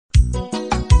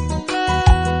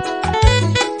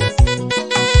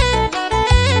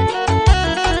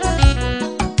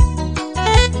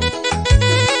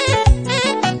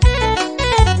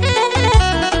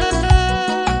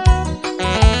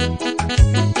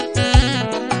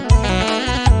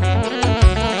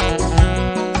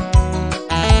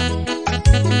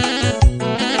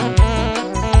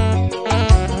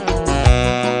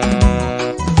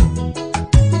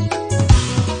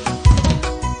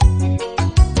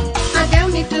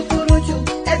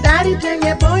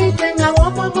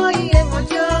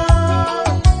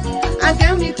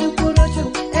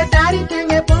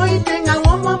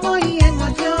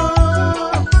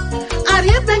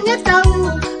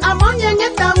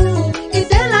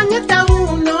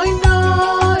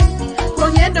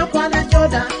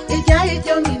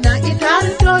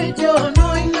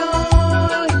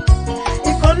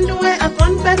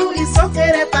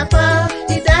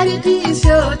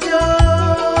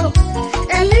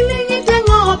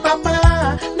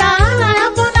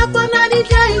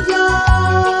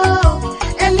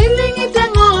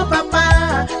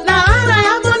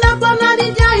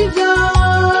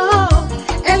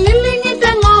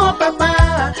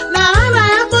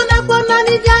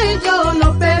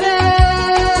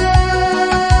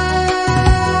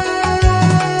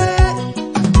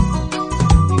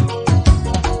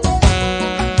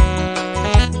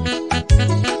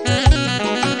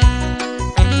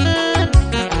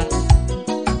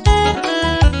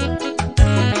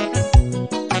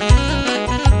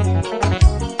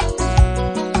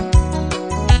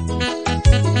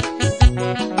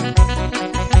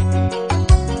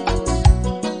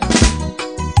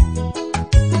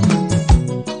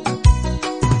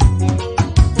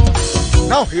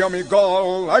Now hear me,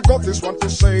 girl, I got this one to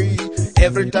say.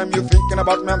 Every time you're thinking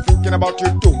about me, I'm thinking about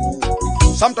you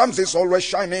too. Sometimes it's always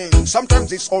shining,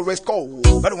 sometimes it's always cold.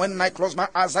 But when I close my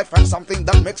eyes, I find something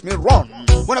that makes me run.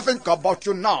 When I think about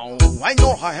you now, I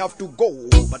know I have to go.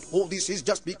 But all this is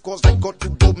just because I got to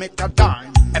go make a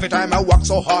dime. Every time I work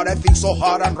so hard, I think so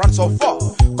hard and run so far.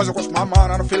 Cause I cross my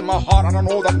mind and I feel my heart and I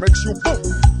know that makes you boom.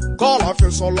 Girl, I feel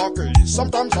so lucky,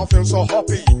 sometimes I feel so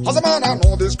happy. As a man, I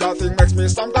know this kind of thing makes me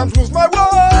sometimes lose my way.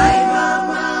 Ay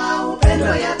mama,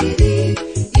 upendo ya bidii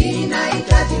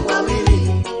inahitaji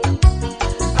wawili.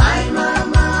 Ay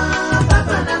mama,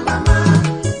 baba na mama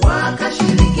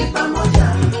wakashiriki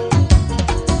pamoja.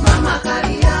 Mama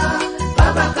kalia,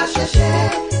 baba kasheshe,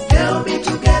 they'll be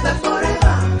together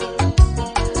forever.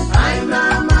 Ay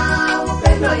mama,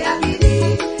 upendo ya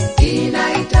bidii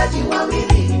inahitaji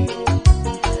wawili.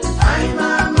 Ay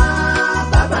mama,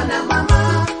 baba na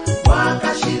mama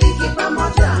wakashiriki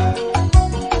pamoja.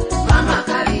 Mama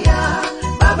kalia,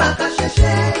 baba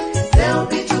kasheshe, they'll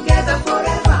be together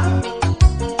forever.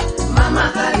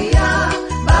 Mama kalia,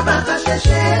 baba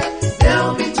kasheshe,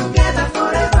 they'll be together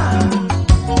forever.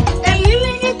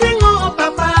 Elili nitengo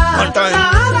papa,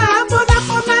 Sahara pona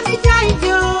pona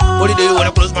nijaijo. What do you do when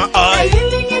I close my eyes?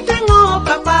 Elili nitengo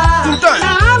papa,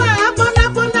 Sahara pona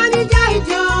pona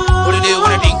nijaijo. What do you do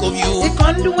when I think of you?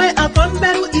 Ikonduwe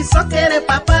akonberu isokere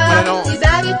papa,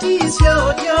 idariti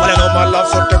isyodio. Well, I know my love,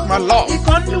 so take my love.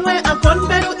 Ikonduwe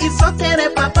akonberu isokere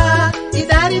papa,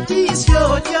 idariti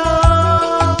isyodio.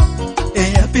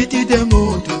 Eya piti de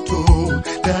mototo,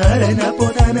 dare na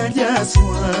pona na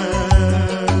jaswa.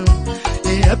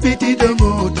 Eya piti de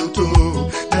mototo,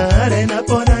 dare na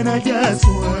pona na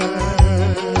jaswa.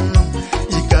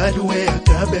 Ikaduwe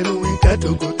akaberu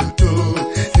ikatokototo,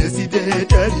 deside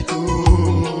tarito.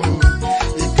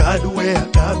 Ikaduwe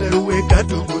akaberu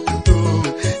ikatokototo,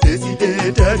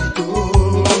 deside tarito.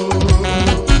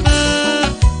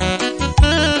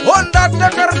 Onda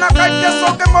teker na kaya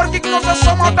soke morgik no sa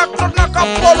sama daktor na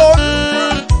kapolon.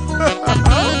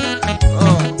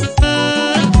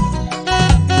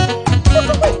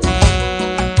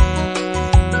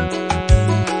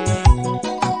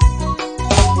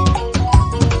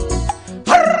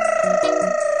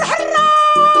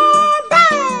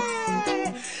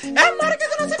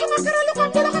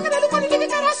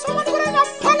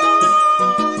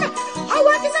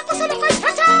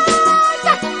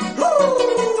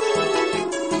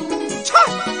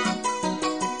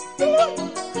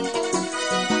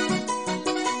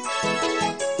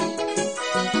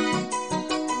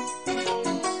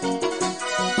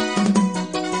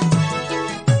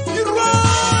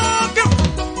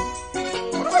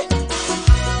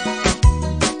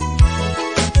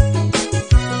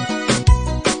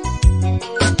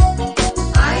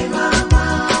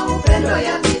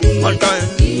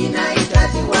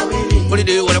 What do you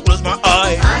do when I close my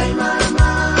eyes? Ay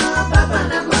mama, baba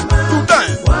na mama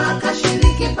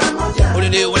wakashiriki pamoja. What do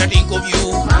you do when I think of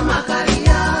you? Mama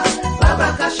kalia,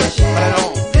 baba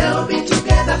kasheshe, they'll be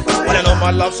together forever. Well, I know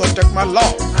my love, so take my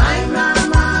love. Ay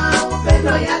mama,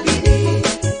 upendo ya bidii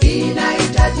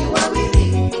inahitaji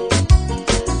wawili.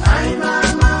 Ay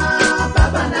mama,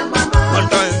 baba na mama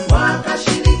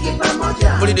wakashiriki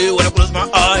pamoja. What do you do when I close my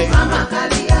eyes? Mama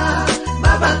kalia,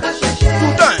 baba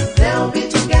kasheshe, they'll be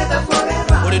together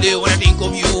forever. What do you do when I think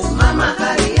of you? Mama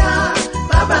kalia,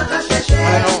 baba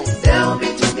kasheshe, they'll be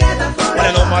together forever. Well,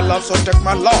 I know my love, so take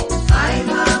my love. Ay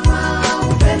mama,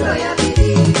 upendo ya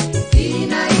bidii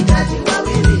inahitaji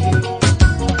wawili.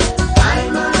 Ay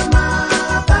mama,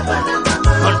 baba na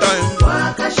mama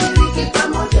wakashiriki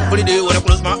pamoja. What do you do when I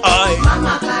close my eyes?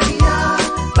 Mama kalia,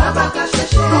 baba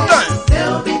kasheshe,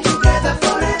 they'll be together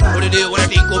forever. What do you do when I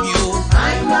think of you?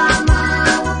 Ay mama,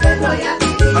 upendo ya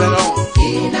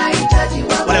bidii inahitaji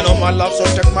Well, I wawili. know my love, so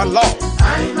take my love.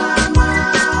 Ay mama,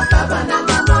 baba na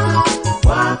mama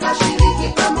wakashiriki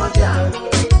pamoja.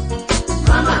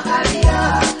 Mama kalia,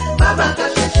 baba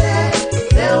kasheshe,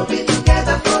 they'll be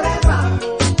together forever.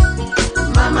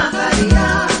 Mama kalia,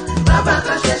 baba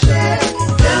kasheshe,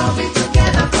 they'll be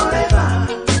together forever.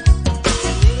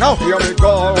 Now hear me,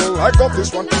 girl, I got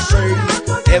this one to say.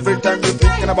 Every time you're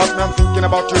thinking about me, I'm thinking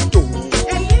about you too.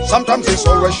 Sometimes it's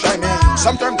always shining,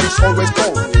 sometimes it's always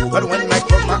cold. But when I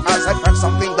close my eyes, I find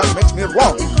something that makes me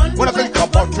wrong. When I think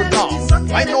about you now,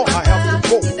 I know I have to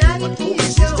go. But all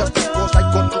this is just because I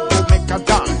got to go make a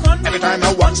dime. Every time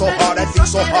I work so hard, I think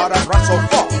so hard, I run so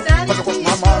far. Cause I cross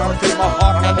my mind and I feel my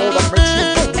heart and I know that makes you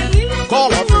boom. Girl,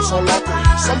 I feel so lucky,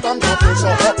 sometimes I feel so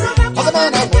happy.